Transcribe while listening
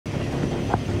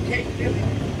Check Philly.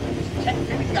 Check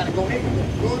Philly. You gotta go in.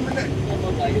 Go in the neck.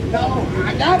 No,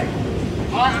 I got it.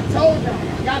 All right, I told y'all.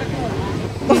 I got it going.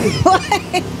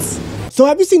 What? So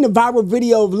have you seen the viral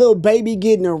video of Lil Baby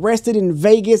getting arrested in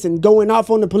Vegas and going off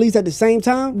on the police at the same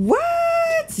time? What?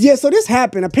 Yeah, so this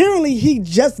happened. Apparently, he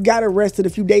just got arrested a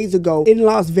few days ago in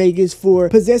Las Vegas for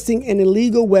possessing an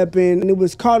illegal weapon, and it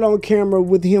was caught on camera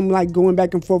with him like going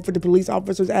back and forth with the police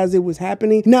officers as it was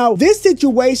happening. Now, this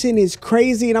situation is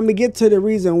crazy, and I'm gonna get to the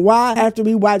reason why after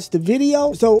we watch the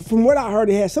video. So from what I heard,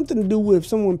 it has something to do with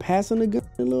someone passing a gun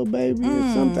to Lil Baby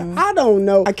or something. I don't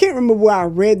know. I can't remember where I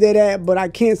read that at, but I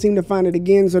can't seem to find it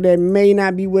again, so that may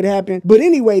not be what happened. But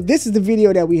anyway, this is the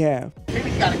video that we have. You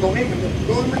gotta go in.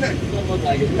 Go in the neck.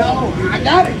 No, I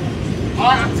got it. All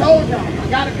right, I told y'all. I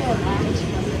got it going.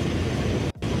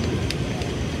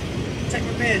 Take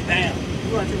my pants down.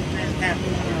 You want to take my pants down?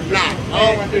 Nah, I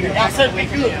don't want to do that. Y'all serve me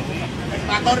good. If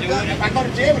I go to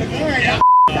jail with a gun, y'all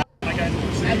I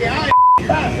get all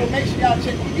y'all, so make sure y'all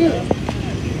check me good.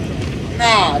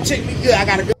 Nah, check me good. I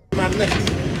got a gun in my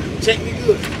nuts. Check me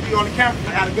good. You on the camera?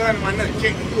 I got a gun in my nuts.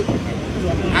 Check me good.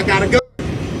 I got a gun.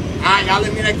 All right, y'all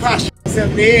let me in that car.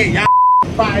 Myself there. Y'all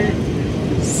fire.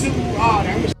 Super hard.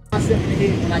 I'm gonna shoot myself in the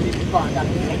head when I get in the car. I gotta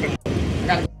go.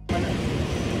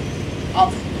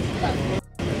 Officer, I gotta go.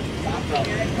 Stop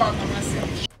in that car by myself.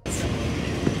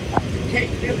 Check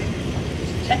Philly.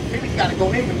 Check Philly. You gotta go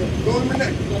in with it. Go in the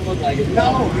neck.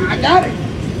 No, I got it.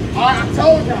 All right, I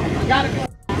told y'all. I got it.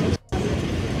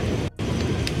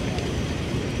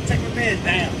 Take my pants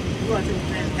down. You want to take my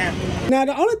pants down? Now,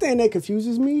 the only thing that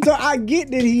confuses me, so I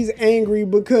get that he's angry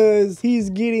because he's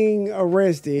getting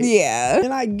arrested. Yeah.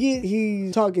 And I get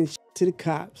he's talking shit to the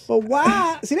cops. But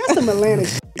why? See, that's some Atlanta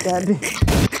shit, goddamn.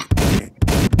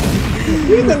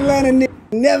 These Atlanta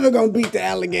niggas never gonna beat the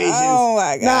allegations. Oh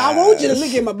my God. Now, I want you to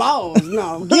look at my balls.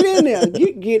 No, get in there.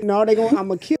 No, I'm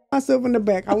gonna kill myself in the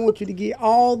back. I want you to get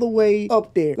all the way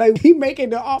up there. Like, he making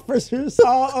the officers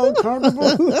all uncomfortable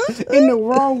in the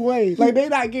wrong way. Like, they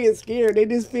not getting scared. They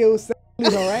just feel sad.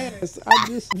 Harassed. I'm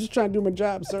just trying to do my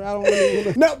job, sir. I don't really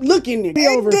want to. No, look in there.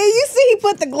 Did you see he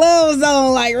put the gloves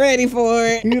on like ready for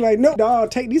it? You're like, no, dog,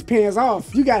 take these pants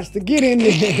off. You got to get in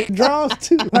there. Draws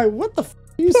too. Like, what the f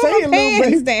you saying,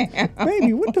 little baby? Down.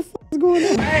 Baby, what the f is going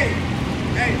on? Hey,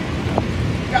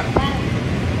 you got a phone?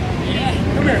 Yeah.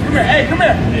 Come here. Hey, come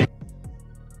here.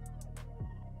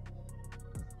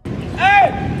 Hey,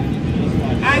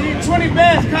 I need 20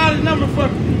 bands. Call the number for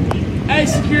me. Hey,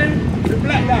 security, the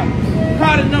black guy.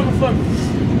 Call the number for me.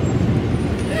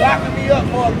 They locking me up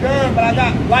for a gun, but I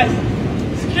got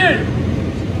license. Security,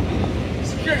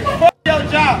 fuck your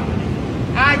job.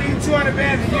 I need 200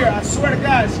 bands a year. I swear to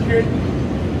God, security.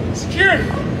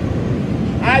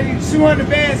 I need 200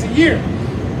 bands a year.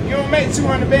 You don't make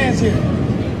 200 bands here.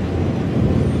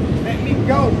 Let me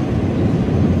go.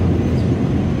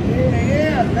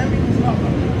 Yeah, let me go.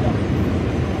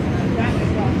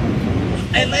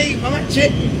 Hey, lady,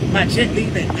 my check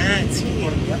leave at 9:10.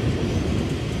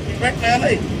 Right to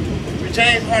LA. For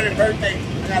James Harden's birthday.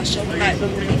 I gotta show tonight.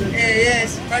 Yeah,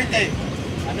 it's his birthday.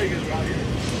 I know you're out here.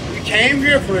 We came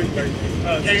here for his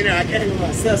birthday. I came with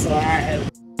myself, so I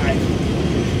had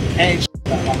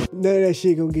None of that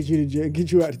shit gonna get you to jail,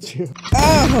 get you out of jail.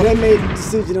 Oh. They made the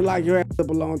decision to lock your ass up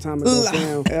a long time ago,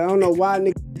 fam. I don't know why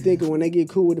niggas think when they get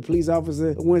cool with the police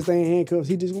officer, once they in handcuffs,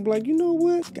 he just gonna be like, you know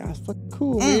what? This guy's fucking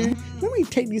cool, man. Let me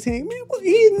take these handcuffs. Man,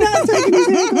 he's not taking these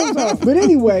handcuffs off. But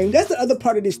anyway, that's the other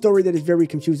part of this story that is very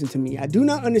confusing to me. I do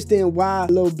not understand why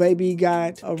Lil Baby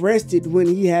got arrested when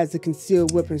he has a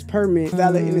concealed weapons permit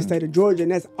valid in the state of Georgia.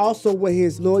 And that's also what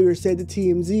his lawyer said to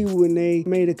TMZ when they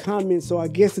made a comment. So I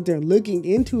guess that they're looking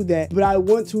into that. But I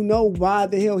want to know why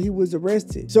the hell he was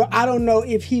arrested. So I don't know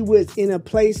if he was in a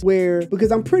place where,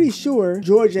 because I'm pretty sure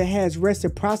Georgia has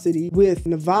reciprocity with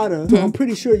Nevada. So I'm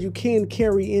pretty sure you can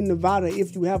carry in Nevada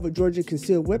if you have a Georgia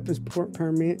concealed weapons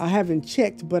permit. I haven't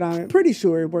checked, but I'm pretty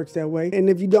sure it works that way. And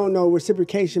if you don't know,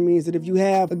 reciprocation means that if you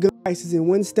have a gun license in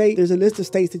one state, there's a list of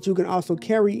states that you can also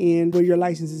carry in where your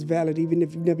license is valid, even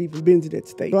if you've never even been to that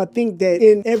state. So I think that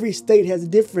in every state has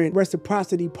different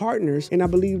reciprocity partners, and I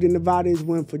believe that Nevada is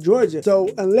one for Georgia. So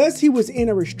unless he was in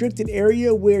a restricted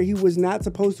area where he was not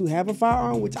supposed to have a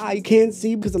firearm, which I can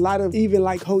see because a lot of even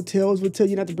like hotels would tell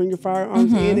you not to bring your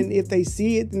firearms in, and if they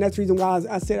see it, and that's the reason why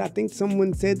I said I think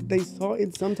someone said that they saw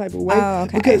it some type of way. Oh,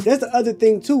 okay. Because that's the other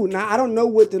thing too. Now I don't know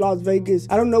what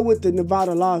the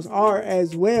Nevada laws are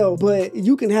as well, jail, but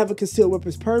you can have a concealed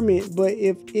weapons permit, but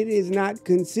if it is not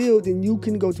concealed, then you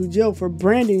can go to jail for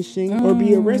brandishing or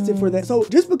be arrested for that. So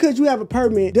just because you have a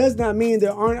permit does not mean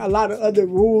there aren't a lot of other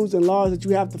rules and laws that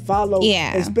you have to follow,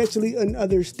 especially in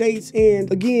other states.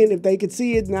 And again, if they could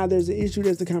see it, now there's an issue,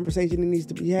 there's a conversation that needs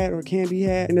to be had or can be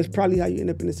had, and that's probably how you end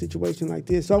up in a situation like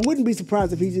this. So I wouldn't be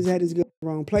surprised if he just had his gun in the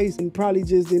wrong place and probably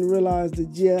just didn't realize that,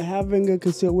 yeah, having a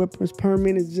concealed weapons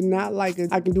permit is just not like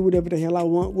I can do whatever the hell I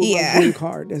want with my green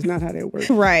card. That's not how that works.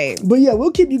 Right. But yeah,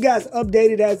 we'll keep you guys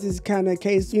updated as this kind of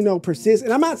case, you know, persists.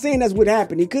 And I'm not saying that's what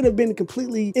happened. He could have been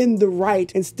completely in the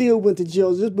right and still went to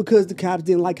jail just because the cops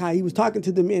didn't like how he was talking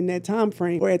to them in that time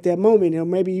frame or at that moment. And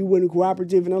maybe he wasn't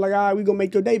cooperative and they're like, all right, we're going to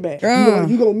make your day back.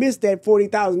 You're going to miss that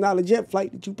 $40,000 jet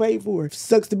flight that you paid for.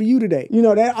 Sucks to be you today. You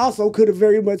know, that also could have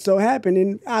very much so happened.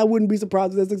 And I wouldn't be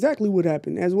surprised if that's exactly what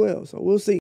happened as well. So we'll see.